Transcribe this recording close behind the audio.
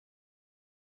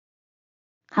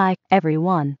Hi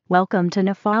everyone, welcome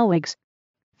to Wigs.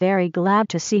 Very glad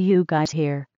to see you guys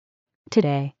here.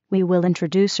 Today, we will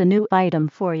introduce a new item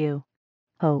for you.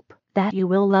 Hope that you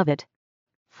will love it.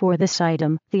 For this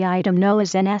item, the item known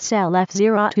as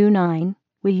NSLF-029,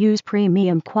 we use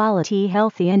premium quality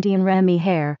healthy Indian Remy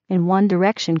hair in one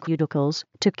direction cuticles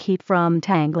to keep from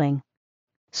tangling.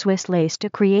 Swiss lace to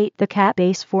create the cap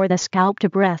base for the scalp to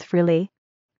breathe freely.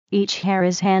 Each hair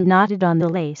is hand knotted on the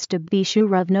lace to be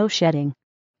sure of no shedding.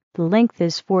 The length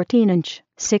is 14-inch,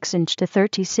 6-inch to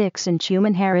 36-inch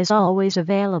human hair is always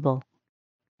available.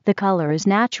 The color is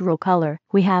natural color.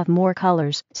 We have more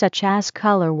colors such as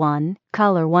color 1,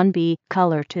 color 1B,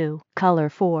 color 2, color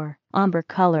 4, umber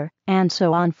color, and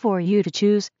so on for you to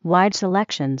choose, wide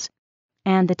selections.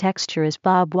 And the texture is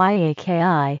Bob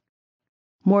Yaki.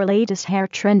 More latest hair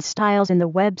trend styles in the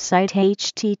website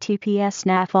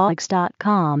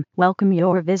https://nafwigs.com. Welcome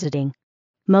your visiting.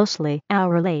 Mostly,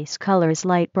 our lace color is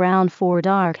light brown for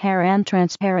dark hair and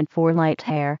transparent for light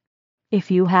hair.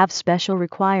 If you have special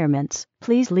requirements,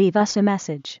 please leave us a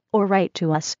message or write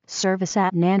to us,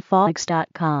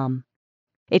 service@nafwigs.com.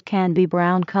 It can be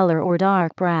brown color or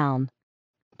dark brown,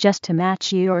 just to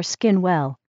match your skin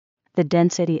well. The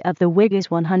density of the wig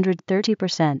is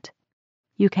 130%.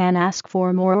 You can ask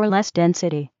for more or less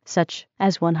density, such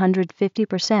as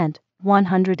 150%,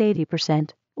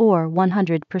 180%, or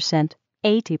 100%.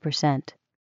 80%.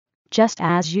 Just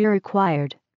as you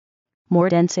required. More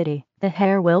density, the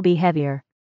hair will be heavier.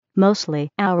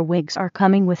 Mostly, our wigs are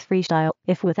coming with freestyle.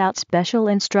 If without special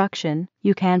instruction,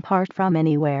 you can part from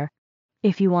anywhere.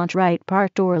 If you want right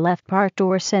part or left part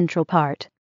or central part,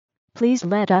 please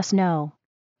let us know.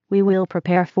 We will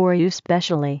prepare for you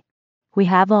specially. We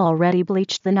have already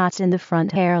bleached the knots in the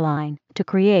front hairline to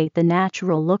create the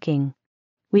natural looking.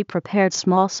 We prepared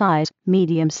small size,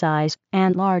 medium size,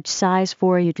 and large size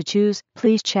for you to choose.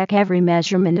 Please check every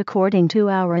measurement according to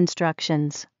our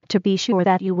instructions to be sure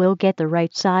that you will get the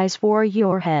right size for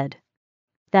your head.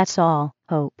 That's all.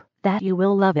 Hope that you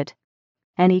will love it.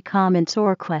 Any comments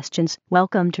or questions,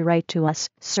 welcome to write to us,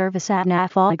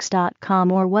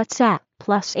 service@nafwigs.com or WhatsApp,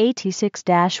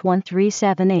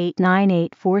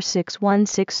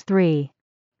 +86-13789846163.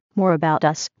 More about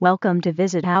us, welcome to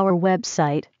visit our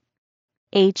website.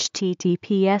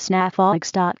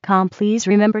 https://nafwigs.com. Please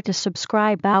remember to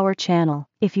subscribe our channel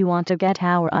if you want to get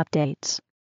our updates.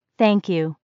 Thank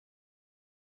you.